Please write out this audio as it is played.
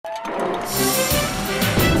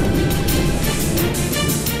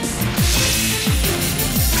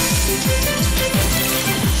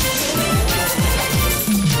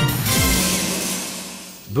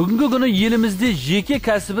Бүгінгі күні елімізде жеке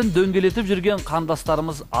кәсібін дөңгелетіп жүрген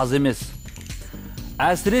қандастарымыз аз емес.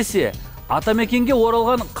 Әсіресе атамекенге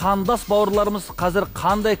оралған қандас бауырларымыз қазір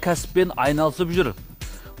қандай кәсіппен айналысып жүр?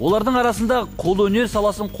 Олардың арасында қолөнер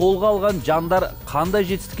саласын қолға алған жандар қандай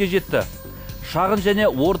жетістікке жетті? Шағын және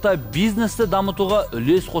орта бизнесті дамытуға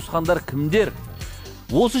үлес қосқандар кімдер?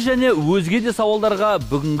 Осы және өзге де сауалдарға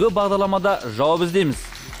бүгінгі бағдарламада жауап іздейміз.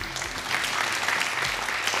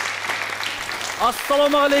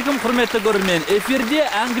 Ассалаумағалейкум, құрметті көрермен. Эфирде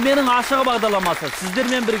әңгіменің ашығы бағдарламасы.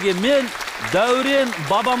 Сіздермен бірге мен Дәурен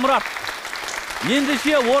Бабамұрат.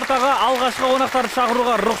 Ендеше ортаға алғашқы қонақтарды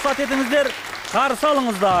шақыруға рұқсат етіңіздер, қарсы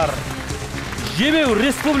алыңыздар. Жебеу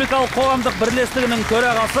республикалық қоғамдық бірлестігінің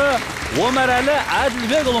төрағасы Омарәлі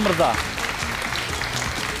Әділбекұлы мырза.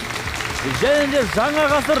 Және де жаңа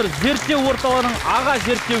ғасыр зерттеу орталығының аға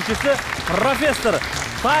зерттеушісі профессор,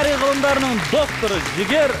 тарих ғылымдарының докторы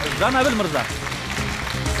Жігер Жанәбіл мырза.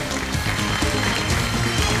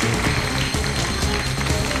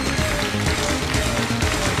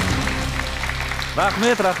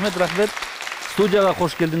 Рахмет. Студияға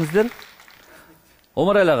қош келдіңіздер.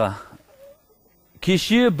 Омарәлі аға,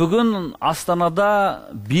 кеше бүгін Астанада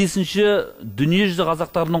 5-ші дүниежүзі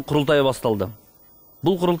қазақтарының құрылтайы басталды.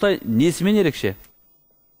 Бұл құрылтай несімен ерекше?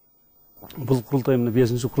 Бұл құрылтай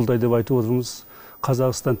 5-ші құрылтай деп айтып отырмыз.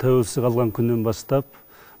 Қазақстан тәуелсіздік алған күннен бастап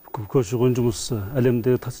көші-қон жұмысы,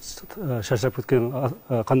 әлемде шаршап кеткен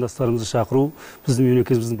қандастарымызды шақыру біздің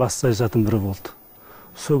мемлекетіміздің басты саясатының бірі болды.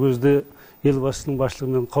 Сол кезде елбасының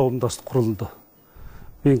басшылығымен қауымдастық құрылды.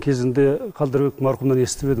 Мен кезінде Қалдырбек марқұмнан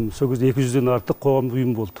естіп едім. Сол кезде 200-ден артық қоғамдық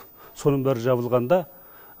ұйым болды. Соның бәрі жабылғанда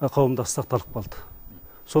қауымдастық талып қалды.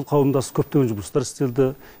 Сол қауымдастық көптеген жұмыстар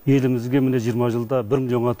істелді. Елімізге міне 20 жылда 1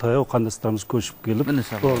 миллионға таяу қандастарымыз көшіп келіп.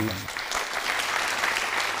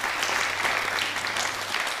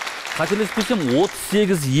 Қателеспесем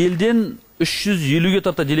 38 елден 350-ге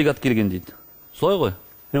тарта делегат келген дейді. Солай ғой?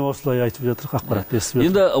 Мен осылай айтып жатыр, ақпарат естіп жатыр.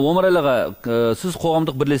 Енді Омарәлі аға, сіз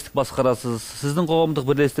қоғамдық бірлестік басқарасыз. Сіздің қоғамдық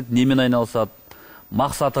бірлестік немен айналысады?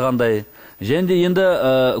 Мақсаты қандай? Және де енді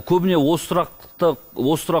көбіне осы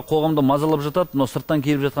сұрақ қоғамда мазалап жатады, но сырттан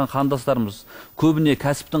келіп жатқан қандастарымыз көбіне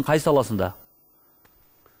кәсіптің қай саласында?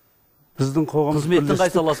 Біздің қоғамдық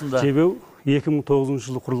бірлестік Жебеу 2009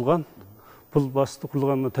 жылы құрылған. Бұл басты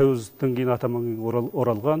құрылған тәуелсіздіктен кейін атамекенге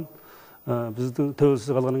оралған. Біздің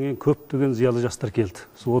тәуелсіздік алғаннан кейін көптеген зиялы жастар келді.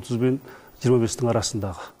 30 мен 25-тің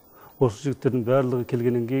арасындағы. Осы жігіттердің барлығы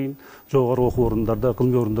келгеннен кейін жоғары оқу орындарда,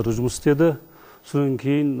 ғылыми орындарда жұмыс істеді. Содан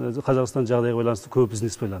кейін Қазақстан жағдайға байланысты көп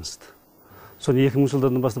бизнес байланысты. Соны 2000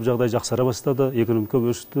 жылдардан бастап жағдай жақсара бастады, экономика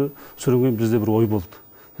өсті. Содан кейін бізде бір ой болды.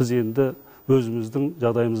 Біз енді өзіміздің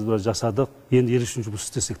жағдайымызды жасадық, енді ел үшін жұмыс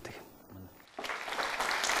істесек деген.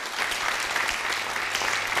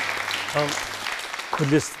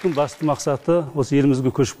 Бірлестіктің басты мақсаты осы елімізге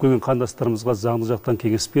көшіп келген қандастарымызға заңды жақтан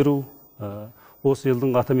кеңес беру, осы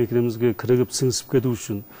елдің атамекенімізге кірігіп сіңісіп кету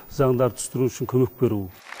үшін, заңдар түстіру үшін көмек беру.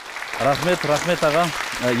 Рахмет аға.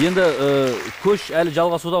 Енді көш әлі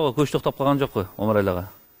жалғасуда ғой, көш тоқтап қалған жоқ қой, Омарәлі аға?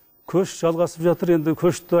 Көш жалғасып жатыр, енді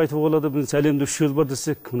көшті айтып болады, біз әлемде 3 ел бар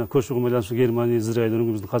десек, мына көші-қон байланысты Германия, Израиль,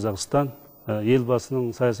 біздің Қазақстан,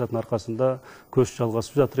 елбасының саясатының арқасында көш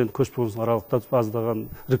жалғасып жатыр. Енді көш болысының аралықта аздаған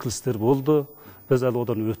іркілістер болды. Біз әлі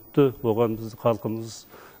одан өтті, оған біз халқымыз,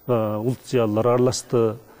 ұлт зиялылар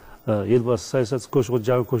араласты, елбасы саясаты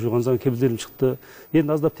жаңа көші-қон заң кепілдерім шықты.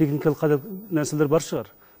 Енді аздап техникалық нәрселер бар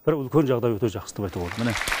шығар, бір үлкен жағдай өте жақсы деп айтуға болады.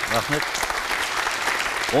 Міне, рахмет.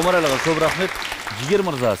 Омарәлі аға, көп рахмет. Жігер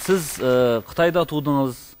мырза, сіз Қытайда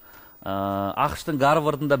тудыңыз, ақш-тың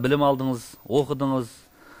Гарвардында білім алдыңыз, оқыдыңыз,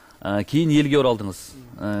 кейін елге оралдыңыз.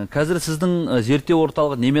 Қазір сіздің зерттеу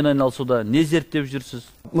орталығы немен айналысуда, не зерттеп жүрсіз?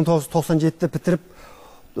 1997-те бітіріп,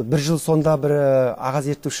 бір жыл сонда бір аға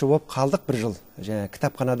зерттеуші болып қалдық, бір жыл.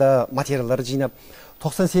 Кітапханада материалдарды жинап,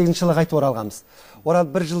 98 жылы қайтып оралғанбыз.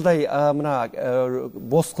 Оралып бір жылдай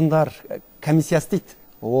босқындар комиссиясы дейді.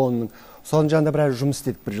 Соның жанында бір жұмыс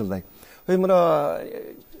істедік бір жылдай.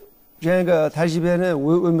 Тәжірибені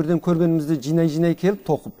өмірден көргенімізді жинай келіп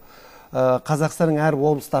тоқып, Қазақстанның әр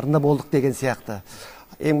облыстарында болдық деген сияқты.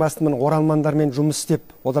 Ең басты оралмандармен жұмыс істеп,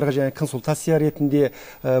 оларға консультация ретінде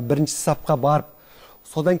бірінші сапқа барып,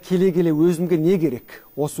 содан келе өзімге не керек?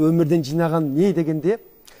 Осы өмірден жинаған не дегенде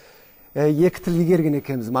екі тіл игерген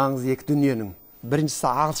екенбіз, маңызды екі дүниенің.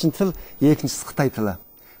 Біріншісі ағылшын тіл, екіншісі Қытай тілі.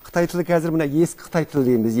 Қытай тілі қазір ескі Қытай тілі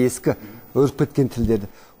дейміз, ескі өліп кеткен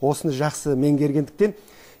тілдерді. Осыны жақсы меңгергендіктен,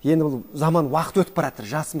 енді бұл заман уақыт өтіп баратыр,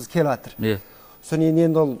 жасымыз келіп жатыр. Соны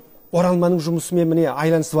енді ол оралманың жұмысымен міне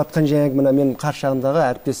айланысып жатқан менің қаршағымдағы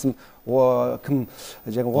әріптесім кім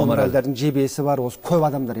Омарәлілердің жебесі бар, осы көп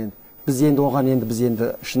адамдар енді біз енді оған біз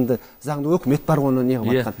шынды заңды өкімет бар оны не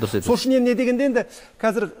қылып жатқан. Сол үшін не дегенде енді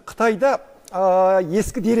қазір Қытайда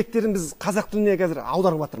ескі деректерін біз қазақ тіліне қазір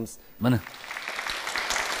аударып жатырмыз. Міне.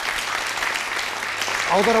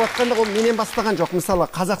 Аударып жатқанда ол менен бастаған жоқ. Мысалы,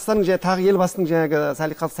 Қазақстанның тағы елбасының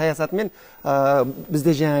салиқалы саясатымен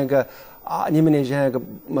бізде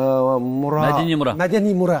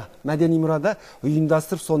мәдени мұрада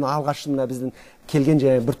ұйымдастырып, соны алғашында біздің келген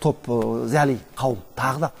бір топ зәли қауым,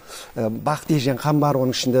 тағы да Бақты қан бар,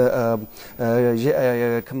 оның ішінде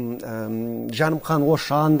Жанымхан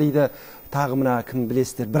Ошан дейді, тағы мына кім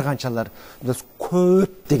білесіздер, бір қаншалар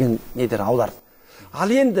көп деген недер аударды. Ал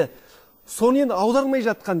енді соны енді аудармай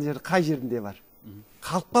жатқан жер қай жерінде бар?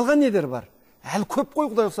 Қалып қалған недер бар? Әлі көп қой,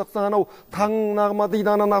 Құдай сақтан, анау таң нағма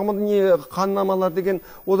дейді, ана нағма не қаннамалар деген,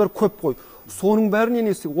 олар көп қой. Соның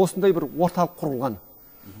бәрінен осындай бір орталық құрылған.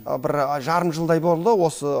 Бір жарым жылдай болды,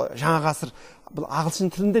 осы жаңа ғасыр, бұл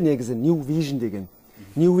ағылшын тілінде негізі New Vision деген.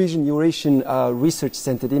 New Vision Eurasian Research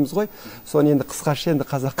Center дейміз ғой. Соны енді қысқаша енді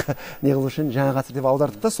қазаққа не қылу үшін жаңа ғасыр деп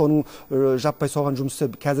аудардық та, соның жаппай соған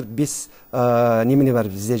жұмысы қазір 5 немене бар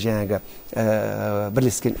бізде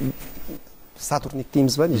бірлескен Сатурник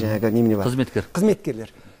дейміз ба, немене бар? Қызметкерлер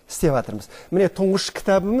істеп жатырмыз. Міне тұңғыш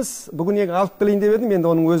кітабымыз бүгін алып келейін деп едім, енді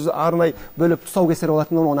оның өзі арнай бөліп тұсаукесер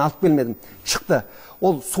болатынын оны алып келмедім. Шықты.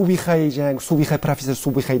 Ол профессор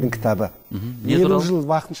Субихайдың кітабы. 50 жыл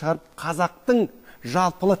уақытын шығарып, қазақтың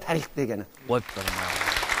жалпылы тарих дегені.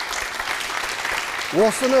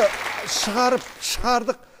 Осыны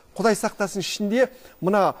шығардық, Құдай сақтасын, ішінде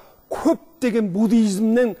мына көптеген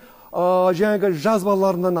буддизмнің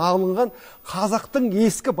жазбаларынан алынған қазақтың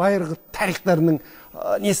ескі байырғы тарихтарының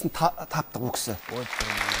несін таптық бұл кісі.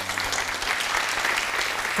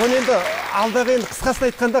 Соны енді алдағы қысқасын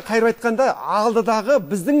айтқанда, қайыр айтқанда, алдыдағы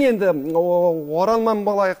біздің енді оралман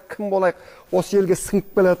болайық, кім болайық, осы елге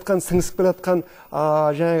сіңісіп келе жатқан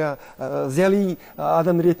зәли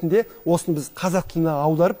адам ретінде осыны біз қазақ тіліне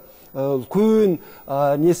аударып, үлкен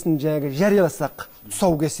несін жарияласақ,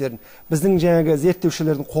 тұсаукесерін біздің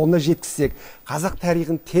зерттеушілердің қолына жеткізсек, қазақ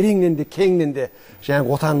тарихын тереңнен де кеңнен де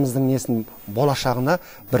отанымыздың несін болашағына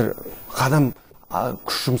бір қадам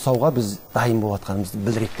күш жұмсауға біз дайын болып жатқанымызды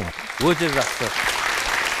білдірейік деп. Өте жақсы.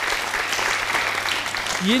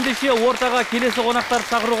 Ендеше ортаға келесі қонақтар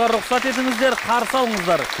шақыруға рұқсат етіңіздер, қарсы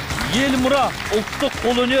алыңыздар. Ел мұра ұлттық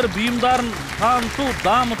қолөнер бұйымдарын таныту,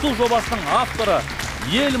 дамыту жобасының авторы,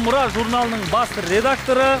 Ел мұра журналының бас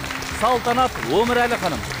редакторы Салтанат Өмірәлі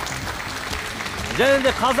ханым. Және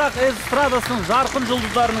де қазақ эстрадасының жарқын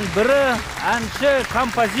жұлдыздарының бірі, әнші,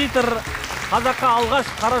 композитор, қазаққа алғаш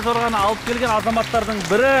қара жорғаны алып келген азаматтардың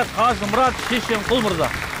бірі Қажымұрат Шешенқұл мырза.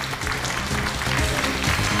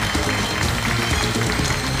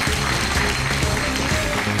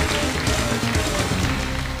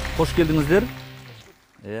 Қош келдіңіздер.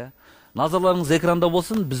 Назарларыңыз экранда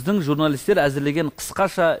болсын, біздің журналистер әзірлеген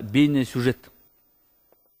қысқаша бейне сюжет.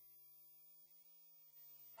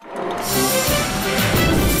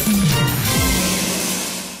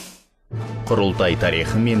 Құрылтай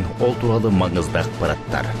тарихы мен ол туралы маңызды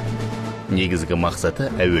ақпараттар. Негізгі мақсаты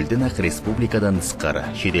әуелден ақ республикадан тысқары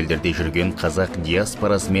шетелдерде жүрген қазақ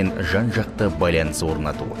диаспорасымен жан-жақты байланыс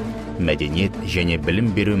орнату, мәдениет және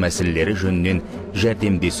білім беру мәселелері жөнінен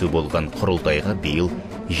жәрдемдесу болған құрылтайға биыл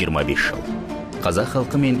 25 жыл. Қазақ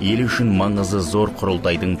халқы мен ел үшін маңызы зор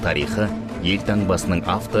құрылтайдың тарихы елтаңбасының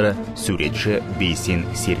авторы суретші Бейсен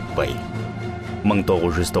Серікбай.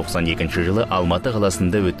 1992 жылы Алматы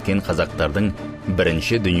қаласында өткен қазақтардың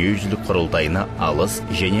бірінші дүниежүзілік құрылтайына алыс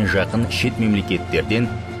және жақын шет мемлекеттерден,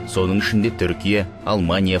 соның ішінде Түркия,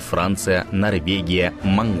 Алмания, Франция, Норвегия,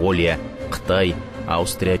 Монғолия, Қытай,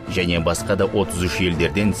 Аустрия және басқа да 33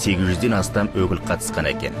 елдерден 800-ден астам өкіл қатысқан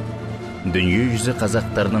екен. Дүниежүзі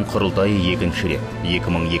қазақтарының құрылтайы екінші рет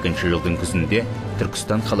 2002 жылдың күзінде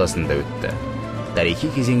Түркістан қаласында өтті. Тарихи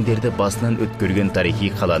кезеңдерді басынан өткерген тарихи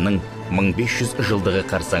қаланың 1500 жылдығы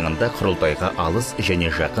қарсаңында құрылтайға алыс және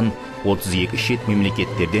жақын 32 шет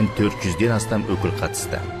мемлекеттерден 400-ден астам өкіл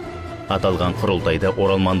қатысты. Аталған құрылтайда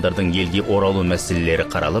оралмандардың елге оралу мәселелері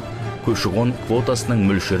қаралып, көші-қон квотасының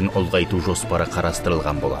мөлшерін ұлғайту жоспары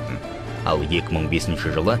қарастырылған болатын. Ал 2005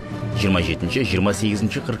 жылы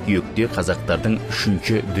 27-28 қыркүйекте қазақтардың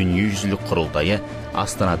 3-ші дүниежүзілік құрылтайы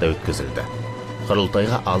Астанада өткізілді.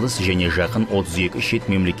 Құрылтайға алыс және жақын 32 шет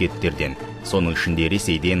мемлекеттерден, соның ішінде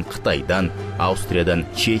Ресейден, Қытайдан, Аустриядан,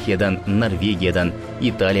 Чехиядан, Норвегиядан,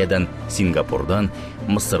 Италиядан, Сингапурдан,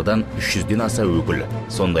 Мысырдан 300-ден аса өкіл,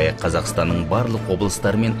 сондай-ақ Қазақстанның барлық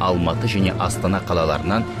облыстары мен Алматы және Астана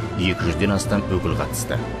қалаларынан 200-ден астам өкіл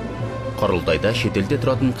қатысты. Құрылтайда шетелде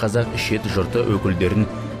тұратын қазақ шет жұрты өкілдерін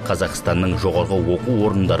Қазақстанның жоғарғы оқу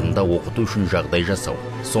орындарында оқыту үшін жағдай жасау,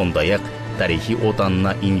 сондай-ақ тарихи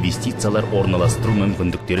отанына инвестициялар орналастыру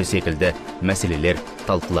мүмкіндіктері секілді мәселелер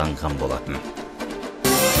талқыланған болатын.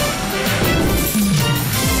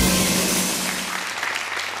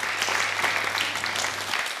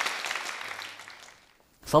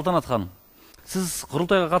 Салтанат ханым, сіз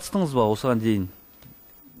құрылтайға қатыстыңыз ба осыған дейін?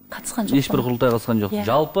 Қатысқан жоқ. Ешбір құрылтай қатысқан жоқ.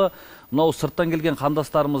 Жалпы мынау сырттан келген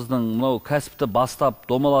қандастарымыздың мынау кәсіпті бастап,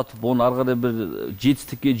 домалатып, оны ары қарай бір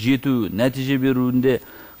жетістікке жету, нәтиже беруінде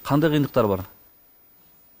қандай қиындықтар бар?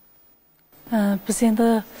 Біз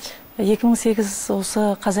енді 2008 осы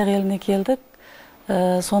қазақ еліне келдік.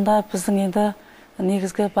 Сонда біздің енді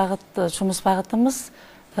негізгі жұмыс бағытымыз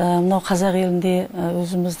мынау қазақ елінде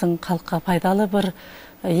өзіміздің халыққа пайдалы бір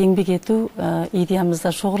еңбек ету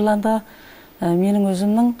идеямызда шоғырланды. Менің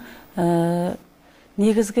өзімнің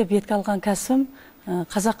негізгі бетке алған кәсібім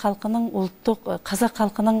қазақ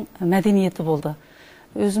халқының мәдениеті болды.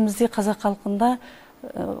 Өзімізде қазақ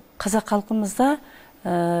халқымызда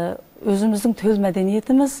өзіміздің төл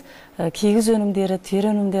мәдениетіміз, киіз өнімдері,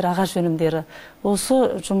 тері өнімдері, ағаш өнімдері.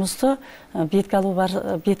 Осы жұмысты бетке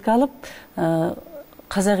алып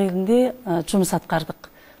қазақ елінде жұмыс атқардық.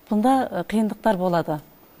 Бұнда қиындықтар болады.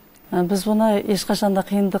 Біз бұны ешқашанда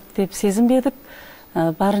қиындық деп сезінбедік.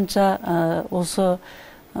 Барынша осы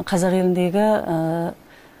қазақ еліндегі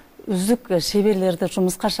үздік шеберлерді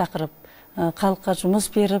жұмысқа шақырып, халыққа жұмыс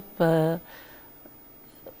беріп,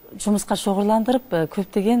 жұмысқа шоғырландырып,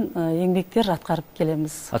 көптеген еңбектер атқарып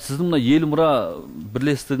келеміз. Сіздің мына ел мұра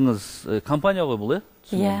бірлестігіңіз компания ғой бұл, е?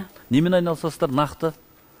 Иә. Немен айналысасыздар нақты?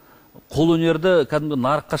 Қол өнерді кәдімгі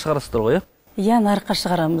нарыққа шығарасыздар ғой, е? Иә, нарыққа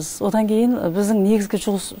шығарамыз. Одан кейін біздің негізгі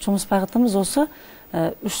жұмыс бағытымыз осы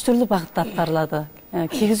 3 түрлі бағытта атқарылады.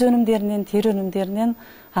 Киіз өнімдерінен, тері өнімдерінен,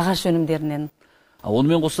 ағаш өнімдерінен.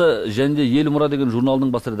 Онымен қоса және де ел мұра деген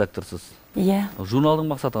журналдың бас редакторсыз. Иә.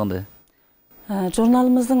 Журналдың мақсаты қандай?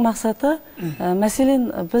 Журналымыздың мақсаты, мәселен,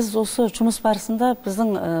 біз осы жұмыс барысында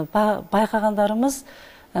біздің байқағандарымыз,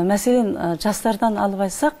 мәселен, жастардан алып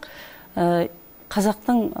айтсақ,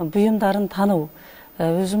 қазақтың бұйымдарын тану,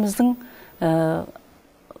 өзіміздің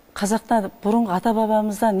қазақта бұрынғы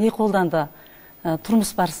ата-бабамызда не қолданды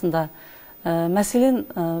тұрмыс барысында. Мәселен,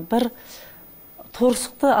 бір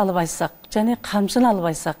торсықты алып айтсақ, және қамшыны алып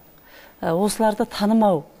айтсақ, осыларды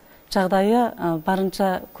танымау жағдайы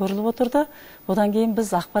барынша көріліп отырды. Одан кейін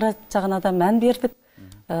біз ақпарат жағына да мән бердік.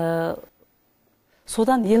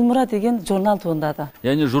 Содан ел мұра деген журнал туындады.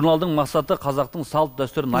 Яғни журналдың мақсаты қазақтың салт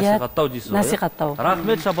дәстүрін насихаттау дейсіз ғой? Насихаттау.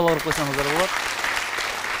 Рахмет, шапалақ ұрып қойсаңыздар болады.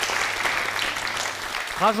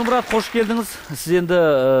 Қажымұрат, қош келдіңіз. Сіз енді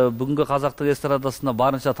бүгінгі қазақтың эстрадасына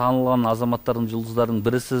барынша танылған азаматтардың, жұлдыздардың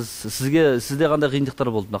бірісіз. Сізде қандай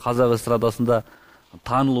қиындықтар болды қазақ эстрадасында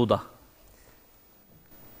танылуда?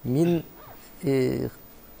 Мен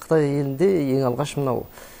Қытай елінде ең алғаш мынау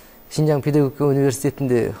Шинжаң педагогика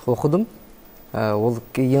университетінде оқыдым. Ол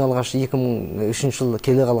ең алғаш 2003 жылы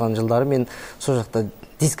келе қалған жылдары мен сол жақта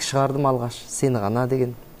диск шығардым алғаш, сені ғана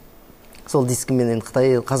деген. Сол дискіменен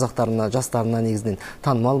Қытай қазақтарына, жастарына негізінен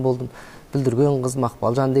танымал болдым. Бүлдірген қыз,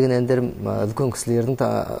 Мақпалжан деген әндерім үлкен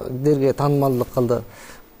кісілердің танымалдық қылды.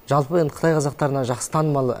 Жалпы енді Қытай қазақтарына жақсы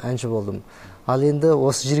танымал әнші болдым. Ал енді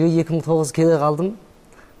осы жерге 2009 келе қалдым.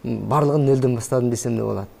 Барлығын нөлден бастадым десем де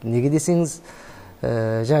болады. Неге десеңіз,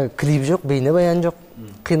 жаңа клип жоқ, бейне баян жоқ,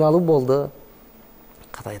 қиналу болды.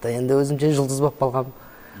 Қытайда енді өзімше жұлдыз болып қалғам.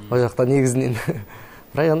 О жақта негізінен.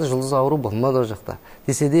 Бірақ енді жұлдыз ауру болмады о жақта.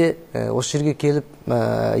 Десе де, осы жерге келіп,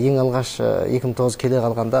 ең алғаш 2009 келе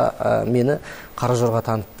қалғанда мені Қаражорға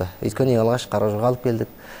танытты. Өйткені ең алғаш Қаражорға алып келдік.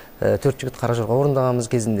 4 жігіт Қаражорға орындағанымыз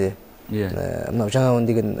кезінде. Жаңа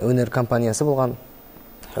деген өнер компаниясы болған,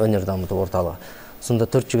 өнер дамыту орталығы. Сонда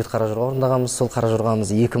 4 жігіт Қаражорға орындағанымыз, сол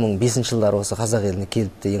Қаражорғамыз 2005 жылдары осы қазақ еліне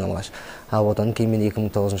келіпті ең алғаш. Одан кейін мен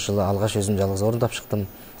 2009 жылы алғаш өзім жалғыз орындап шықтым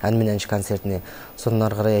ән мен әнші концертіне. Содан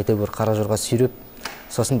ары қарай әйтеуір Қаражорға сүйреп,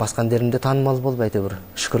 сосын басқа әндерімде танымал болып әйтеуір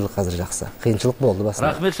шүкірлік қазір жақсы. Қиыншылық болды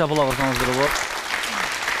басында. Рахмет, шапалақ ұрсаңыздар болады.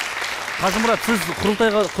 Қажымұрат, сіз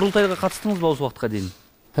құрылтайға қатыстыңыз ба осы уақытқа дейін?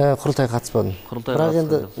 Құрылтайға қатыспадым. Бірақ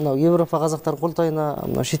енді Европа қазақтар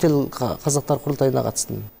құрылтайына, шетел қазақтар құрылтайына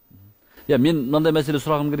қатыстым. Мен мынандай мәселе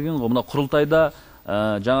сұрағым келген ғой. Мына құрылтайда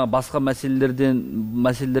жаңа басқа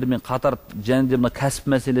мәселелермен қатар және де мына кәсіп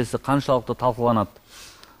мәселесі қаншалықты талқыланады?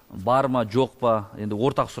 Бар ма, жоқ па? Енді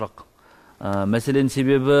ортақ сұрақ. Мәселенің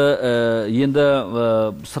себебі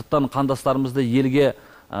енді сырттан қандастарымызды елге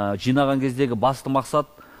жинаған кездегі басты мақсат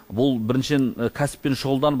бұл біріншен кәсіппен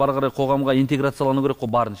шұғылдан бары қарай қоғамға интеграциялану керек қой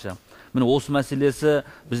барынша. Міне осы мәселесі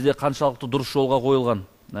бізде қаншалықты дұрыс жолға қойылған.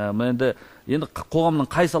 Енді қоғамның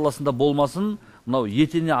қай саласында болмасын, мынау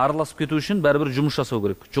етене араласып кету үшін бәрібір жұмыс жасау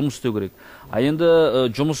керек, жұмыс істеу керек. Енді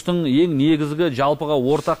жұмыстың ең негізгі жалпыға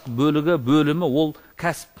ортақ бөлімі ол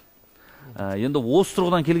кәсіп. Енді осы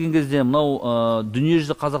тұрғыдан келген кезде мынау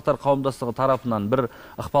дүниежүзі қазақтар қауымдастығы тарапынан бір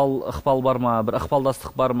ықпал бар ма, бір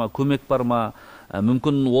ықпалдастық бар ма, көмек бар ма?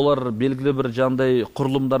 Мүмкін олар белгілі бір жандай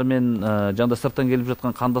құрылымдармен жанда сырттан келіп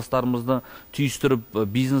жатқан қандастарымызды түйістіріп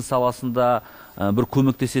бизнес саласында бір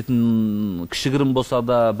көмектесетін кішігірім болса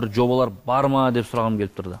да бір жобалар бар ма деп сұрағым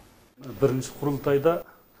келіп тұрды. Бірінші құрылтайда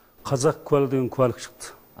қазақ куәлігі деген куәлік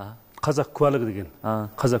шықты. Қазақ куәлігі деген.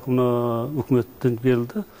 Қазақ үкіметтен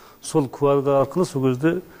берілді. Сол куәлігі арқылы сол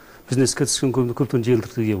кезде бизнеске түскен көптен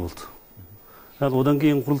жеңілдікке болды. Одан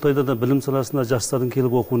кейін құрылтайда да білім саласында жастардың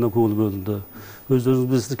келіп оқуына көңіл бөлінді. Өздеріңіз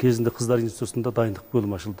білесіздер, кезінде қыздар институтында дайындық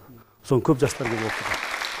бөлімі ашылды. Соны көп жастар келіп оқыды.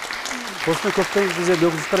 Осындай көптен бізде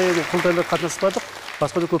құрылтайда қатынаспадық.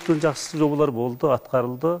 Басқа да көптен жақсы жобалар болды,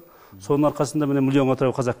 атқарылды. Соның арқасында міне миллионға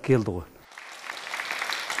тарау қазақ келді ғой.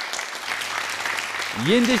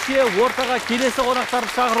 Ендеше ортаға келесі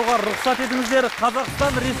қонақтарды шақыруға рұқсат етіңіздер.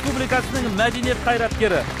 Қазақстан Республикасының мәдениет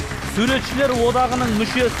қайраткері, Суретшілер одағының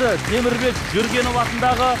мүшесі Темірбек Жүргенов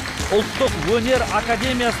атындағы Ұлттық өнер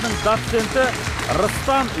академиясының доценті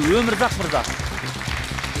Рыстан Өмірзақ мырза.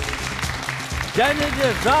 Және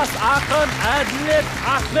де жас ақын Әділет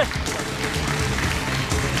Ахмет.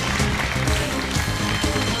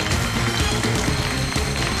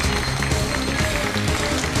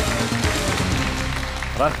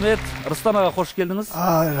 Рахмет, Рыстан аға, қош келдіңіз.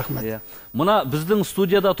 Рахмет. Мұна біздің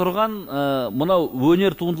студияда тұрған мұнау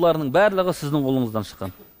өнер туындыларының барлығы сіздің қолыңыздан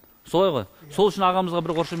шыққан. Солай ғой? Сол үшін ағамызға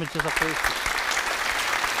бір қошемет жасап қойыңыз.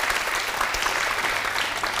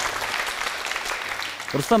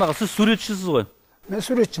 Рыстан аға, сіз суретшісіз ғой? Мен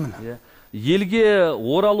суретшімін. Елге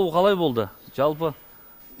оралу қалай болды? Жалпы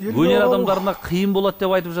өнер адамдарына қиын болады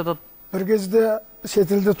деп айтып жатады. Бір кезде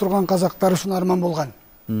шетелде тұрған қазақтар үшін арман болған.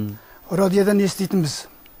 Радиодан еститінбіз,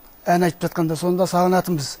 ән айтып жатқанда, сонда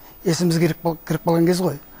сағынатынбыз, есіміз кіріп қалған кез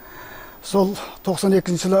ғой. Сол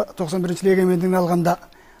 91 жылы егемендігін алғанда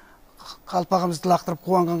қалпағымызды лақтырып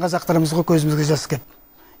қуанған қазақтарымызға көзімізге жас келіп.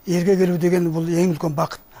 Елге келу деген бұл ең үлкен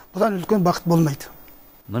бақыт. Бұдан үлкен бақыт болмайды.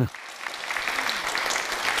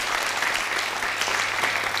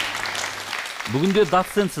 Бүгінде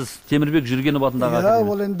доцентсіз Темірбек Жүргенов атындағы академия.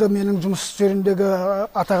 Ол енді менің жұмыс жеріндегі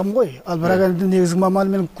атағым ғой. Ал бірақ енді негізгі маман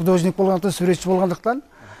мен художник болғандықтан, суретші болғандықтан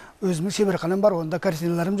өзімнің шеберханам бар. Онда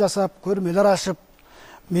картиналарым жасап, көрмелер ашып,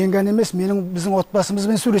 мен ғана емес, біздің отбасымыз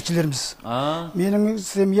мен суретшілеріміз. Менің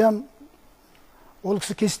семьям ол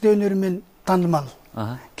кісі кесте өнерімен танымал.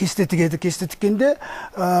 Кесте тігеді. Кесте тіккенде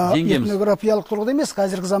этнографиялық тұрғыда емес,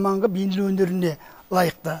 қазіргі заманғы бейнелеу өнеріне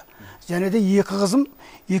лайықты. Және де екі қызым,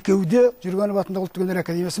 екеуі де Жүргенов атындағы ұлттық өнер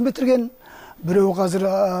академиясын бітірген. Біреуі қазір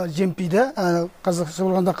Жемпиде, қазақша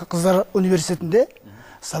болғанда қыздар университетінде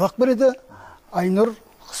сабақ береді. Айнұр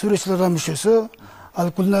суретшілер одағының мүшесі,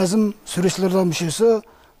 ал Гүлназым суретшілер одағының мүшесі,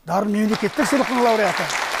 дарын мемлекеттік сыйлықтың лауреаты.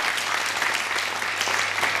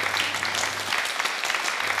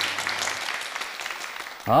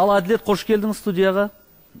 Ал Әділет, қош келдіңіз студияға.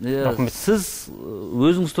 Сіз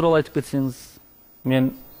өзіңіз туралы айтып кетсеңіз.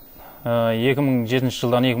 Мен 2007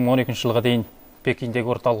 жылдан 2012 жылға дейін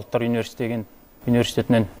Пекиндегі орталық ұлттар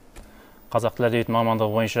университетінен қазақ тілі әдебиеті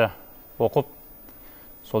мамандығы бойынша оқып,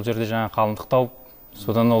 сол жерде жаңа қалындық тауып,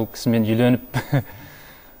 содан ол кісімен үйленіп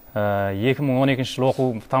 2012 жылы оқу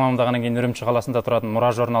тамамдағаннан кейін Үрімші қаласында тұратын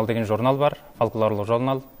Мұра журнал деген журнал бар, фольклорлық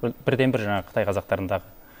журнал, бірден бір жаңа Қытай қазақтарындағы.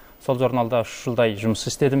 Сол журналда 3 жылдай жұмыс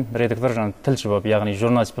істедім, редактор, жаңа тілші болып, яғни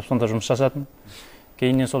журналист болып сонда жұмыс жасадым.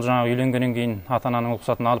 Кейіннен сол жаңа үйленгеннен кейін ата-ананың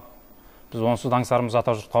рұқсатын алып, біз онсыз аңсарымыз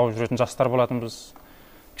атажұрт қауып жүретін жастар болатынбыз.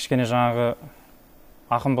 Кішкене жаңағы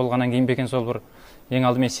ақын болғаннан кейін бекен сол бір ең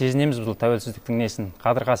алдымен сезінеміз бұл тәуелсіздіктің несін,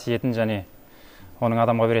 қадір қасиетін және оның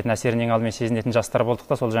адамға беретін әсерін ең алдымен сезінетін жастар болдық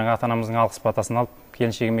та, сол жаңа ата-анамыздың алғыс батасын алып,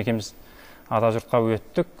 келіншегім екеуміз атажұртқа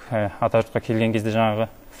өттік. Атажұртқа келген кезде жаңағы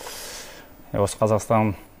осы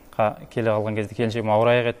Қазақстанға келе қалған кезде келіншегім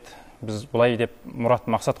ауырайық еді. Біз бұлай деп мұрат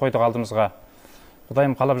мақсат қойдық алдымызға.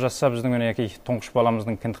 Құдайым қалап жатса, біздің өнекей тұңғыш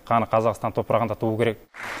баламыздың кіндік қаны Қазақстан топырағында таму керек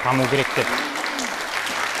деп.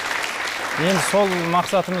 Енді сол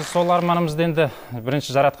мақсатымыз, сол арманымызды енді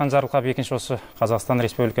бірінші жаратқан жарылқап, екінші осы Қазақстан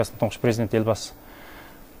Республикасының тұңғыш президенті елбасы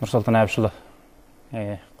Нұрсұлтан Әбішұлы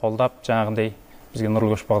қолдап, жаңағындай бізге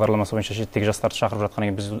нұрлы көш бағдарламасы бойынша шеттегі жастарды шақырып жатқаннан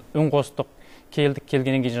кейін біз үн қостық.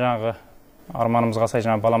 Келгеннен кейін жаңағы арманымызға сай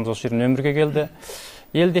жаңағы баламыз осы жерден өмірге келді.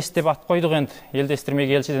 Елдес деп ат қойдық енді. Елдестірмек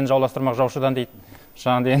елшіден, жауластырмақ жаушыдан дейді.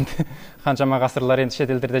 Жаңағыдай енді қаншама ғасырлар енді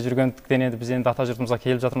шетелдерде жүргендіктен енді біз енді ата жұртымызға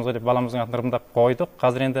келіп жатырмыз ғой деп баламыздың атын ырымдап қойдық.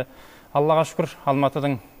 Қазір енді Аллаға шүкір,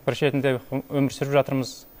 Алматыдың бір шетінде өмір сүріп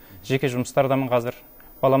жатырмыз. Жеке жұмыстардамын қазір.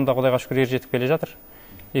 Балам да Құдайға шүкір ержетіп келе жатыр.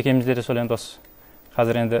 Екеумізде де сол енді осы.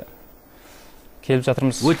 Қазір енді келіп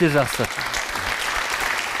жатырмыз. Өте жақсы.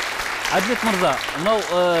 Әділет мырза, мынау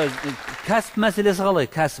кәсіп мәселесі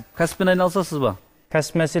қалай? Кәсіппен айналысасыз ба?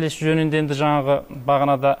 Кәсіп мәселесі жөнінде енді жаңағы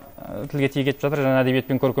бағанада тілге тиек етіп жатыр. Жаңа әдебиет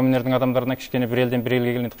пен көркемөнердің адамдарына кішкене бір елден бір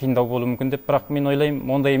елге келгенде қиындау болуы мүмкін деп, бірақ мен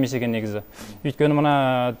ойлаймын, ондай емес екен негізі. Өйткені мына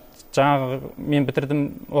жаңағы мен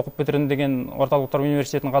оқып бітірдім деген орталықтар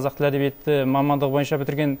университетінің қазақ тілі әдебиеті мамандығы бойынша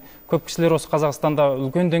бітірген көп кісілер осы Қазақстанда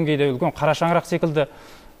үлкен деңгейде, үлкен қара шаңырақ секілді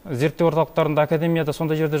зерттеу орталықтарында, академияда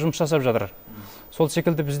сондай жерде жұмыс жасап жатыр. Сол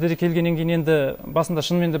секілді бізде де келгеннен кейін енді басында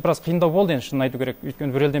шынымен де біраз қиындау болды, енді шынын айту керек.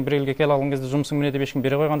 Өйткені бір елден бір елге келе алған кезде жұмысың міне деп ешкім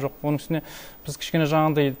бере қойған жоқ. Оның үстіне біз кішкене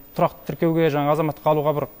жаңағындай тұрақты тіркеуге, жаңа азаматтыққа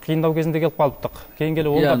алуға бір қиындау кезінде келіп қалдық. Кейін келе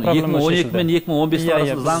ол да проблема шешілді. 2012 мен 2015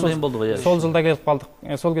 арасында заң қиын болды ғой. Сол жылда келіп қалдық.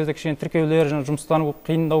 Сол кезде кішкене тіркеулер, жұмыстану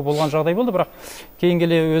қиындау болған жағдай болды, бірақ кейін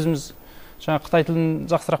келе өзіміз Қытай тілін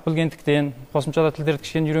жақсырақ білгендіктен, қосымшада тілдерді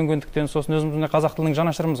кішкене үйренгендіктен, сосын өзіміздің қазақ тілінің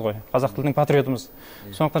жанашырымыз ғой, қазақ тілінің патриотымыз.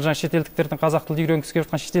 Сондықтан жаңа шетелдіктердің қазақ тілді үйренгісі келіп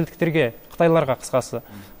жатқан шетелдіктерге, қытайларға қысқасы,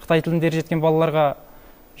 Қытай тілінде ержеткен балаларға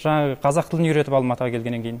жаңағы қазақ тілін үйретіп Алматыға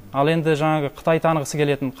келгеннен кейін. Ал енді жаңағы Қытай танығысы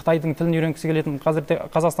келетін, Қытайдың тілін үйренгісі келетін, қазір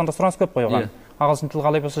Қазақстанда сұраныс көп қой оған. Ағылшын тілі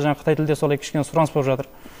қалай болса, жаңағы Қытай тілде солай кішкене сұраныс болып жатыр.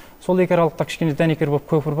 Сол екі аралықта кішкене дәнекер болып,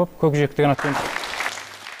 көпір болып, көкжиек деген атпен.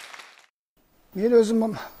 Мен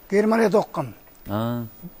өзім Германияда оққам.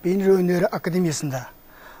 Бейнелеу өнері академиясында.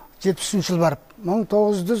 70 жыл барып.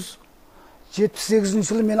 1978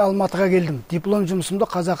 жылы мен Алматыға келдім. Диплом жұмысымды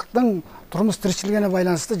қазақтың тұрмыс тіршілігіне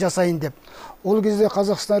байланысты жасайын деп. Ол кезде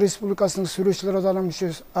Қазақстан Республикасының суретшілер одағының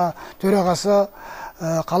мүшесі, төрағасы,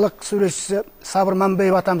 халық суретшісі Сабыр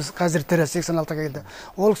Манбаев атамыз қазір тірі 86-ға келді.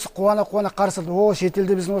 Ол кісі қуана қарсы алды. О,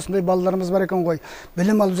 шетелде біздің осындай балаларымыз бар екен ғой.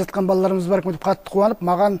 Білім алып жатқан балаларымыз бар екен деп қатты қуанып,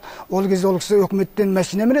 маған ол кезде ол кісі өкіметтен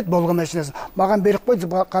машина мінеді, болған машинасын. Маған беріп қойды,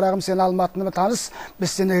 қарағым, сен Алматыны таныс, біз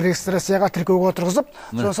сені регистрацияға тіркеуге отырғызып,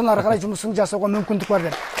 сосын ары қарай жұмысын жасауға мүмкіндік бар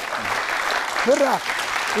деді. Бірақ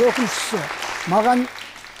өкінішісі, маған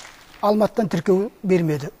Алматыдан тіркеу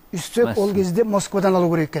бермеді. Үстеп ол кезде Москвадан алу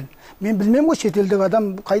керек екен. Мен білмем ғой, шетелдегі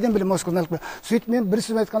адам қайдан білем Москвадан алып. Сөйтіп мен бір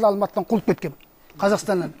сөз айтқанда Алматыдан қуылып кеткем,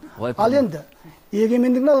 Қазақстаннан. Ал енді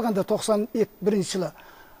егемендігін алғанда 91 жылы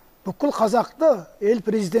бүкіл қазақты, ел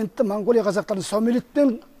президенті Монғолия қазақтарын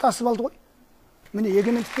самолетпен тасып алды ғой. Міне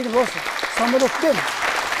егемендік деген осы. Самолетпен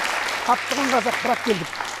қаптыған қазақ бірақ келдік.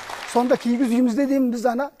 Сонда кигіз үйімізде деймін біз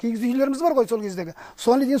кигіз үйлеріміз бар ғой сол кездегі.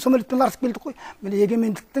 Соны дейін самолетпен артып келдік қой. Міне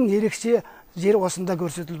егемендіктің ерекше жері осында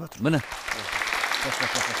көрсетіліп отыр. Міне.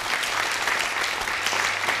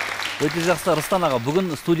 Өте жақсы, Рыстан аға.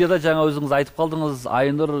 Бүгін студияда жаңа өзіңіз айтып қалдыңыз,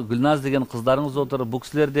 Айнұр, Гүлназ деген қыздарыңыз отыр. Бұл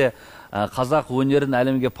кісілерде қазақ өнерін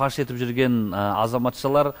әлемге паш етіп жүрген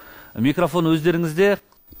азаматшалар. Микрофон өздеріңізде.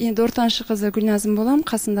 Енді ортаншы қызы Гүлназым болам,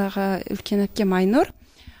 қасындағы үлкен әпкем Айнұр.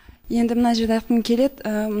 Енді мына жерде айтқым келеді,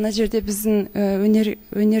 мына жерде біздің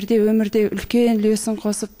өнерде, өмірде үлкен үлесін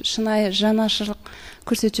қосып, шынайы жанашырлық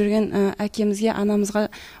көрсетіп жүрген әкемізге, анамызға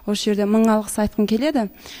осы жерде мың алғыс айтқым келеді.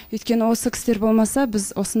 Өйткені осы кісілер болмаса,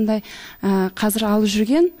 біз осындай қазір алып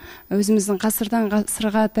жүрген, өзіміздің ғасырдан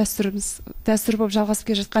ғасырға дәстүр болып жалғасып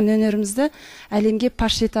келе жатқан өнерімізді әлемге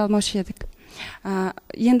паш ете алмаушы едік.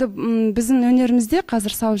 Енді біздің өнерімізде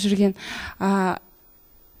қазір салып жүрген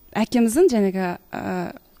әкеміздің жәнегі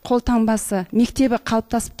қолтаңбасы, мектебі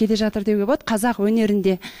қалыптасып келе жатыр деуге болады қазақ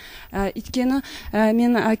өнерінде. Өйткені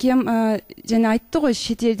мен әкем және айтты ғой,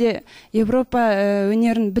 шетелде Европа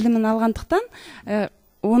өнерін білімін алғандықтан,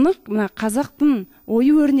 оны қазақтың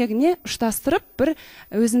ою өрнегіне ұштастырып бір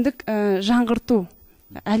өзіндік жаңғырту.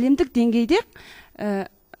 Әлемдік деңгейде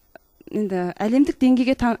әлемдік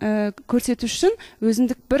деңгейге көрсету үшін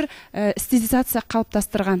өзіндік бір стилизация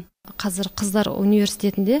қалыптастырған. Қазір қыздар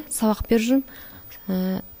университетінде сабақ беріп жүрмін.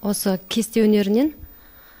 Осы кесте өнерінен,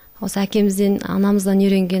 осы әкемізден, анамыздан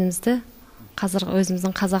үйренгенімізді қазір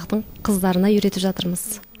өзіміздің қазақтың қыздарына үйретіп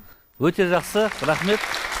жатырмыз. Өте жақсы, рахмет.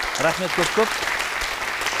 Рахмет көп-көп.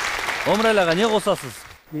 Омырай аға, не қосасыз?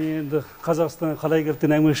 Енді Қазақстан қалай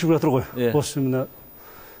келден әңгіме шығып жатыр ғой. Осы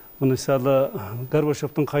мысалы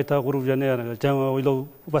Горбачевтың қайта құру және жаңа ойлау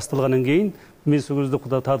басталғаннан кейін мен сол кезде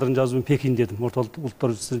құда тағдырын жазуын Пекин дедім. Орталық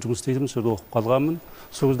ұлттар университетінде жұмыс істедім, сол оқып қалғанмын.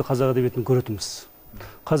 Сол кезде қазақ әдебиетін көретінбіз.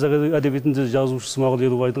 Қазақ әдебиетінде жазушы Смағұл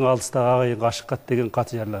Елубайдың алыстағы ағайынға ашық хат деген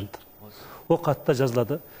хаты жарияланды. Ол хатта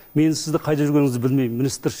жазылады: мен сізді қайда жүргеніңізді білмеймін,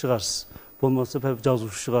 министр шығарсыз, болмаса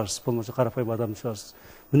жазушы шығарсыз, болмаса қарапайым адам шығарсыз.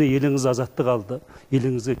 Міне еліңіз азаттық алды,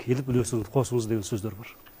 еліңізге келіп үлесіңізді қосыңыз деген сөздер бар.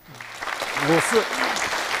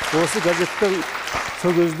 Осы газеттің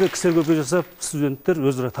сол кезде кісі көпе жасап студенттер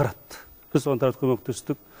өзара таратты. біз соған тарапы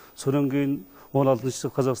көмектестік. Содан кейін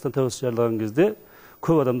 16-шы Қазақстан тәуелсіздік жариялаған кезде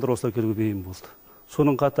көп адамдар осылай келуге бейім болды.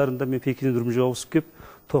 Соның қатарында мен Пекиннен Үрімжіге ауысып кеп,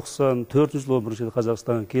 94 жыл 11 жылы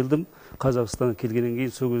Қазақстанға келдім. Қазақстанға келгеннен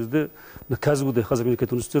кейін сол кезде қазіргі Қазақ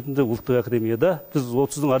мемлекеттік университетінде ұлттық академияда біз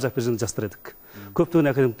 30-ның ар жақ бер жағында жастар едік. Көптеген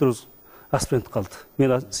академиктер аспирант қалды.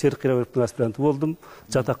 Мен Серік Қирабаевтың аспиранты болдым,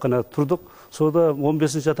 жатақханада тұрдық. Сода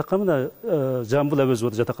 15-ші жатақхана Жамбыл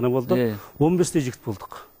әуезовада жатақхана болды. 15-те жігіт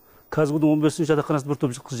болдық. Қазіргі 15-ші жатақханасында бір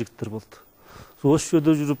топ қыз жігіттер болды. Осы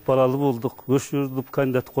жерде жүріп балалы болдық, осы жерде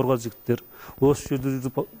кандидат қорғал жігіттер, осы жерде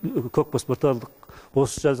жүріп көк паспорт алдық,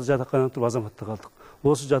 осы жатақханада тұрып азаматтық алдық.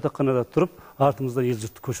 Осы жатақханада тұрып, артымыздан ел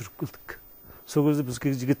жұртты көшіріп келдік. Сол кезде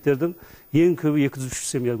бізге жігіттердің ең көбі 203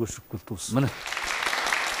 семья көшіріп келді осы. Міне.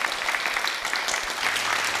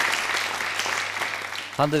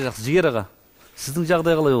 Қандай жақсы, Жігер аға, сіздің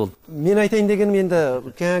жағдай қалай болды? Мен айтайын дегенім енді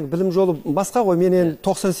білім жолы басқа ғой. Мен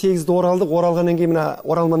 98-де оралдық, оралғаннан кейін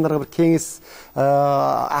оралмандарға бір кеңес,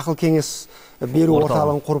 ақыл кеңес беру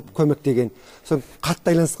орталығын құрып көмектеген. Соны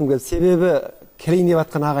қатты айланысқым келді. Себебі келейін деп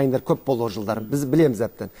жатқан ағайындар көп болды ол жылдар. Біз білеміз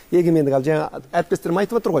әптен. Егеменді қал, жаңа әріптестерім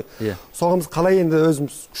айтып отыр ғой. Соғымыз қалай енді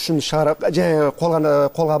өзіміз күшін шығарып, жаңа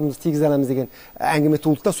қолғабымызды тигізе аламыз деген әңгіме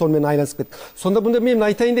туылды да сонымен айланысып кетті. Сонда бұнда мен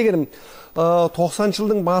айтайын дегенім 90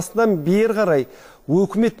 жылдың басынан бері қарай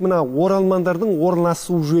өкімет мына оралмандардың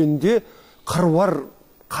орналасу жөнінде қыруар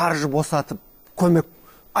қаржы босатып көмек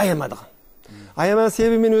аямадыған. Аямаған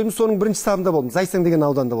себебі мен өзім соның бірінші сабында болдым. Зайсан деген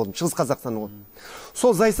ауданда болдым, Шығыс Қазақстан.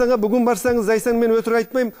 Сол Зайсанға бүгін барсаңыз, Зайсан мен өтірік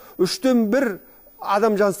айтпаймын, 3-тен 1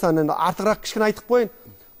 адам жан саны, артығырақ кішкене айтып қойын.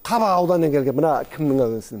 Қаба ауданнан келген, мына кімнің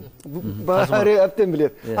аудасынан. Бәрі әптен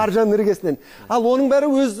білер. Аржанның іргесінен. Ал оның бәрі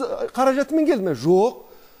өз қаражатымен келді ме? Жоқ.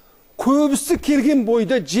 Көбісі келген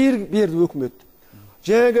бойда жер берді өкімет.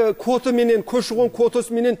 Жаңағы квотаменен, көші-қон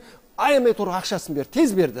квотасыменен аямай тұр ақшасын берді,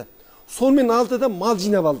 тез берді. Сонымен алды да мал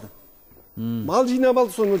жинап алды. Мал жинап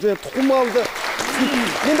алды, соны тұқым алды.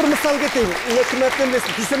 Мен бір мысал кетейін. Кім әптен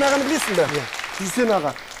білесің? Дүйсен ағаны білесің бе? Дүйсен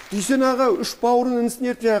аға. Дүйсен аға 3 бауырын інісін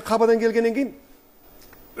ертіп жаңағы Қабадан келгеннен кейін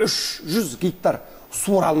 300 гектар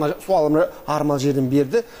су армал жерден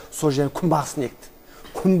берді. Сол жаңағы күнбағысын екті.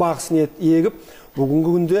 Күнбағысын егіп,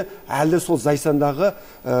 бүгінгі күнде әлде сол Зайсандағы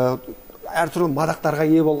әртүрлі мадақтарға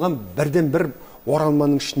ие болған бірден бір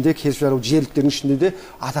оралманның ішінде, кесіп жару жерліктердің ішінде де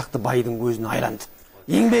атақты байдың өзіне айланды.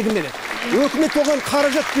 Еңбегімен. Өкімет оған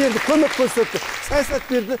қаражат берді, көмек көрсетті, саясат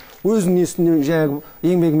берді, өзінің несіне жаңағы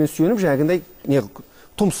еңбегімен сүйеніп, жаңағындай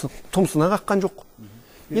тұмсына қаққан жоқ.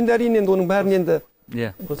 Енді әрине оның бәрін енді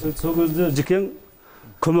сол кезде Жекең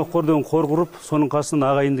көмек қор деген қор құрып, соның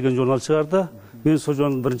қасынан ағайын деген журнал шығарды. Мен сол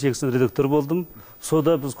журналдың бірінші екінші редактор болдым.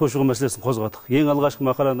 Сода біз көші-қон мәселесін қозғадық. Ең алғашқы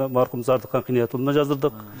мақаланы марқұм Зардыхан Қиниятұлына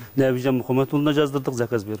жаздырдық, Нәбижан Мұхаммедұлына жаздырдық,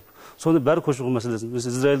 заказ беріп. Сонда бәрі көші-қон мәселесін, біз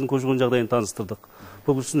Израильдің көші-қон жағдайын таныстырдық.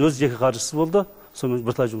 Бұл үшін өз жеке қаржысы болды, сонымен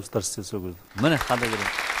бірталай жұмыстар істеді сол кезде. Міне, қандай керек.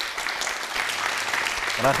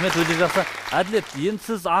 Рахмет, өте жақсы. Әділет, енді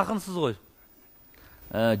сіз ақынсыз ғой.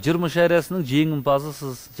 Жырма шайрасының жеңімпазы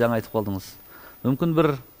сіз жаңа айтып қалдыңыз. Мүмкін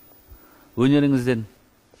бір өнеріңізден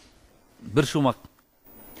бір шумақ.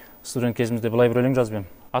 Студент кезімізде былай бір өлең жазбем.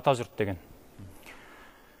 Ата жұрт деген.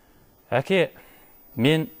 Әке,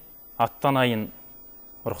 мен аттанайын,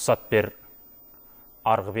 рұқсат бер,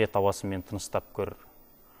 арғы бет ауасымен тыныстап көр.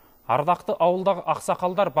 Ардақты ауылдағы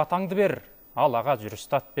ақсақалдар батаңды бер, ал аға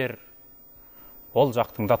жүрістат бер. Ол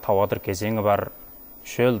жақтыңда тауадыр кезеңі бар,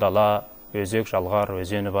 шөл дала, өзек жалғар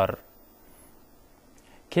өзені бар.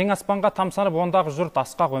 Кең аспанға тамсанып ондағы жұрт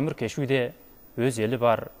асқақ өмір кешуде, өз елі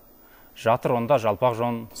бар. Жатыр онда жалпақ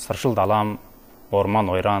жон, сыршыл далам, орман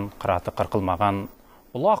ойран, қыраты қырқылмаған.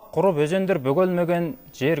 Бұлақ құрып өзендер бөгөлмеген,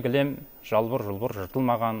 жер кілем, жалбыр-жұлбыр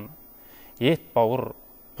жыртылмаған. Ет бауыр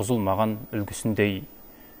бұзылмаған үлгісіндей,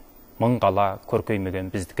 мың қала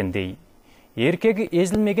көркеймеген біздікіндей. Еркегі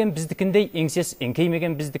езілмеген біздікіндей, еңсес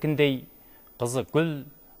еңкеймеген біздікіндей. Қызы гүл,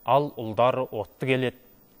 ал ұлдары отты келет,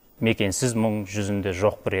 мекенсіз мұң жүзінде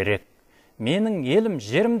жоқ бір ерек. Менің елім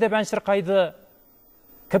жерімде бәншір қайды,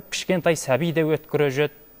 кіп кішкентай сәби де өткірі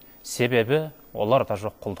жет, себебі олар да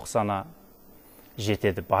жоқ құлдық сана.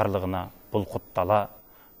 Жетеді барлығына бұл құт дала.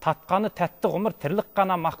 Татқаны тәтті ғұмыр тірлік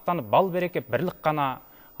қана, мақтаны бал береке бірлік қана.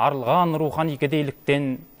 Арылған рухани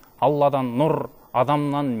кедейліктен, Алладан нұр,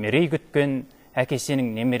 адамнан мерей күткен. Әке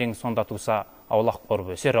сенің немерең сонда туса, аулақ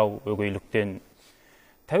борып өсер ау өгейліктен.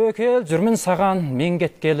 Тәуекел жүрмін саған, мен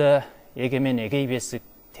кеткелі, егемен егей бесік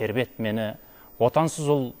тербет мені. Отансыз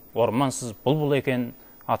ұл, ормансыз бұлбұл екен,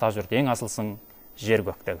 ата жұрт ең асылсың жер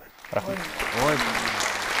көктегі. Рахмет.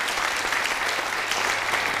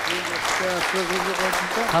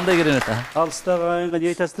 Қандай керемет? Алыстағы ағайынға не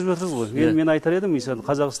айтасыз деп отырсыз ғой. Мен айтар едім, мысалы,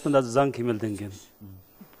 Қазақстанда заң кемелденген.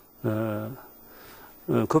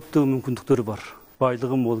 Көптеген мүмкіндіктері бар.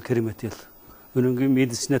 Байлығы мол, керемет ел. Өнен кейін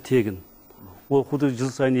медицина тегін. Оқуды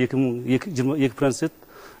жыл сайын 2%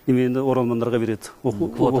 неменді оралмандарға береді.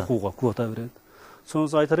 Оқуға квота береді.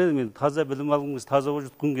 Сонысы айтар едім, мен таза білім алғыңыз, таза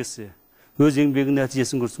жұтқың келсе, өз еңбегінің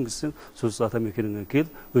нәтижесін көрсін келсең, сөзсіз атамекеніңе кел,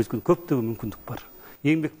 өйткені көптеген мүмкіндік бар.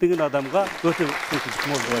 Еңбектеген адамға өте мүмкіндік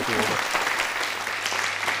мол деп айтуға болады.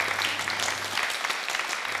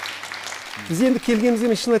 Біз енді келгенімізге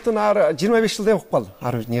мен шын айтқан 25 жылдай оқып қалдым,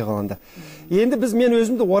 ары не қалғанда. Енді мен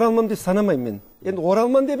өзімді оралман деп санамаймын мен. Енді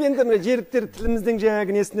оралман деп енді жеріктер тіліміздің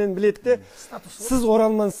жаңағы несінен біледі де, сіз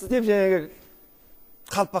оралмансыз деп жаңағы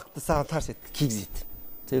қалпақты саған тарс етті, кигізеді.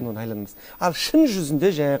 Сен оны айланамыз. Ал шын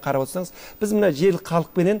жүзінде жаңағы қарап отырсаңыз, біз мына жерлік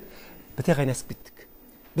халықпенен біте қайнасып кеттік.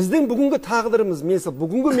 Біздің бүгінгі тағдырымыз, mesela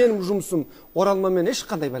бүгінгі менің жұмысым оралманмен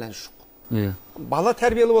ешқандай байланысы жоқ. Бала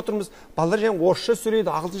тәрбиелеп отырмыз, балалар жаңағы орысша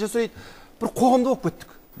сөйлейді, ағылшынша сөйлейді. Бір қоғамда болып кеттік.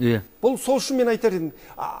 Бұл сол үшін мен айтар едім,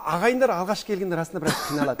 ағайындар алғаш келгенде расында біраз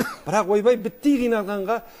қиналады. Бірақ ойбай бітті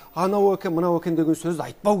қиналғанға анау екен, мынау екен деген сөзді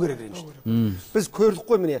айтпау керек ренжіді. Біз көрдік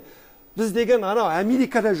қой міне. Біз деген анау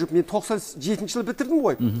Америкада жүріп, мен 97 жылы бітірдім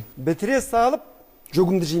ғой. Бітіре салып,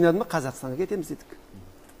 жүгімді жинадым, Қазақстанға кетеміз дедік.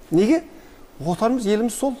 Неге? Отанымыз,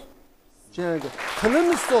 еліміз сол. Жаңағы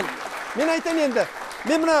тіліміз сол. Мен айтайын енді,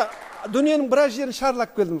 мен мына дүниенің біраз жерін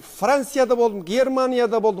шарлап келдім. Францияда болдым,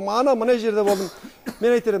 Германияда болдым, мына жерде болдым.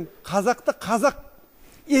 Мен айтарым, қазақты қазақ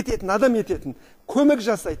ететін, адам ететін, көмек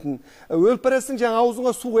жасайтын, өлпіресің жаңа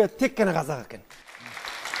аузыңа су қояды, тек қана қазақ екен.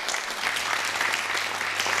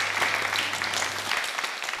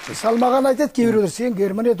 Салмаған айтады, кейбіреулер, сен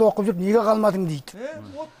Германияда оқып жүріп, неге қалмадың дейді.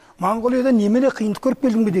 Монғолияда немене қиындық көріп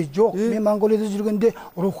келдің бе дейді. Жоқ, мен Монғолияда жүргенде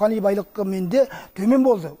рухани байлық менде төмен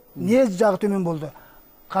болды. Не жағы төмен болды?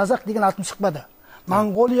 Қазақ деген атым шықпады.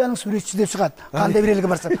 Монғолияның суретшісі деп шығады. Қандай бір елге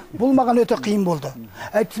барсам. Бұл маған өте қиын болды.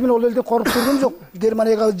 Әйтпесе мен ол елде қорқып көргем жоқ.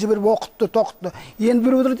 Германияға жіберіп оқытты, тоқытты. Енді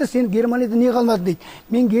бір отырды, сен Германияда не қалмадың дейді.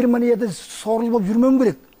 Мен Германияда сорлы болып жүрмем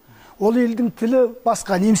керек. Ол елдің тілі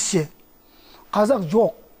басқа, немісше. Қазақ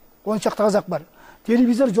жоқ. 10 шақты қазақ бар.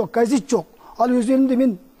 Телевизор жоқ, газет жоқ. Ал өз елімде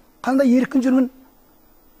мен қандай еркін жүрмін?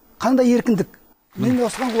 Қандай еркіндік? Мен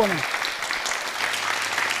осыған қуанамын.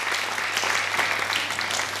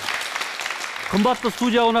 Қымбатты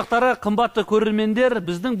студия қонақтары, қымбатты көрермендер,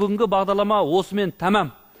 біздің бүгінгі бағдарлама осымен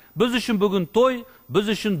тәмам. Біз үшін бүгін той,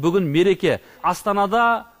 біз үшін бүгін мереке.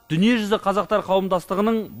 Астанада дүниежүзі қазақтар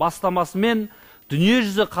қауымдастығының бастамасымен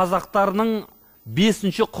дүниежүзі қазақтарының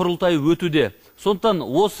 5-ші құрылтайы өтуде. Сондықтан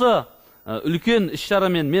осы үлкен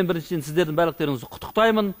іс-шарамен мен біріншіден сіздердің барлықтарыңызды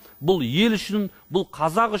құттықтаймын. Бұл ел үшін, бұл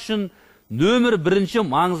қазақ үшін нөмір 1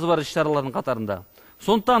 маңызы бар іс-шаралардың қатарында.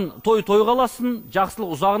 Сондықтан той қаласын,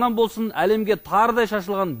 жақсылық ұзағынан болсын, әлемге тардай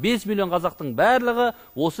шашылған 5 миллион қазақтың барлығы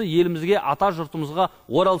осы елімізге, ата жұртымызға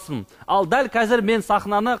оралсын. Ал дәл қазір мен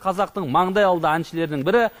сахнаны қазақтың маңдай алды әншілерінің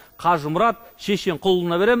бірі Қажымұрат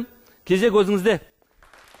Шешенқұлұлына берем. Кезек өзіңізде.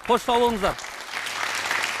 Қош сау болыңыздар.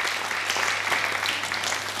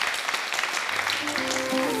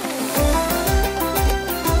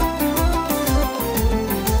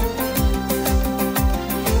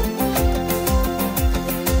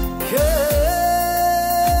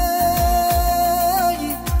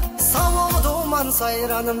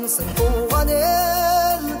 Сайранымсың туған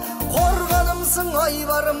ел, қорғанымсың,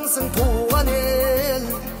 айбарымсың туған ел.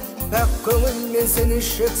 Бәк көңілмен сені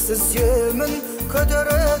шексіз сүйемін,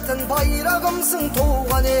 көтеретін байрағымсың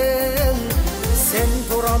туған ел. Сен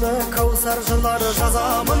туралы кәусар жырлар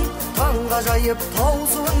жазамын, таңға жайып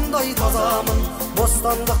таусуындай тазамын.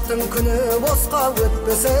 Бостандықтың күні босқа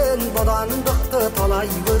өтпесін, бодандықты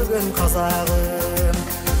талай көрген қазағым.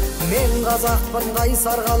 Мен қазақпын,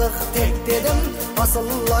 қайсарғалық тектедім,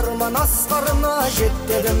 асылларман асқарына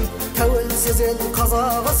жеттедім. Тәуелсіз ел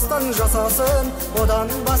Қазақстан жасасын, одан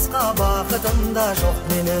басқа бақытым да жоқ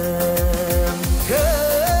менің.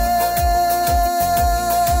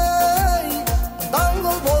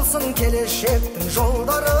 Даңғыл болсын келешектің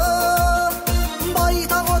жолдары,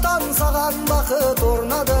 байтақ отан саған бақыт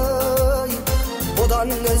орнады.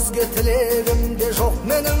 Бұдан өзге тілегім де жоқ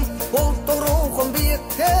менің, ұлттық рухым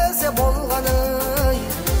биіктесе болғаны.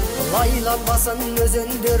 Лайланбасын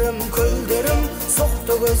өзендерім, көлдерім,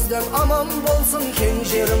 соқты көзден аман болсын кең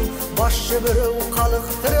жерім. Басшы біреу, халық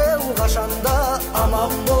тіреу, қашанда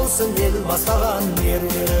аман болсын ел бастаған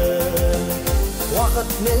ерлерім.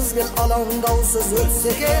 Уақыт мезгіл алаңдаусыз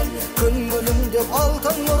өтсе екен, күн күлімдеп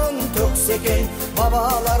алтын нұрын төксе екен.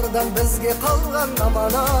 Бабалардан бізге қалған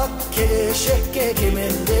аманат, келешекке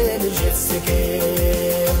кемелден жетсе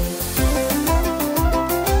екен.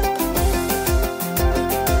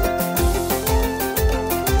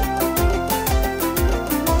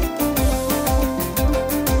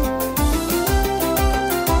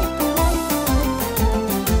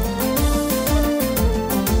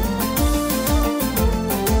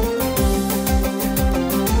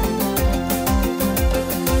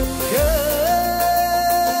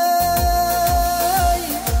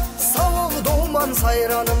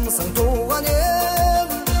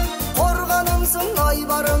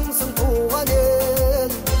 айбарымсың туған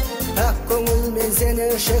ел. Пәк көңілмен сені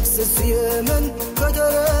шексіз сүйемін,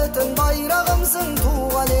 көтеретін байрағымсың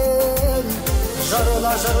туған ел.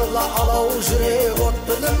 Жырыла жырыла алау жүрек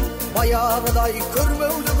оттыным, баяғыдай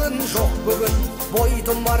көрмеулігін жоқ бүгін.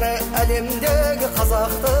 Бойтұмары әлемдегі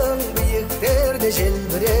қазақтың, биіктерде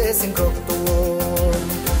желбіресің көк туым.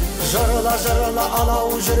 Жырыла жырыла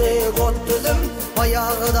алау жүрек оттыным,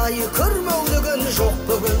 баяғыдай көрмеулігін жоқ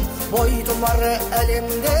бүгін. Бойтұмары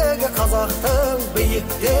әлемдегі қазақтың,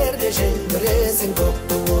 биіктерде желбіресің көк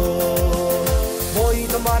туым.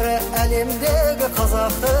 Бойтұмары әлемдегі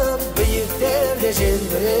қазақтың, биіктерде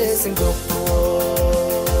желбіресің көк туым.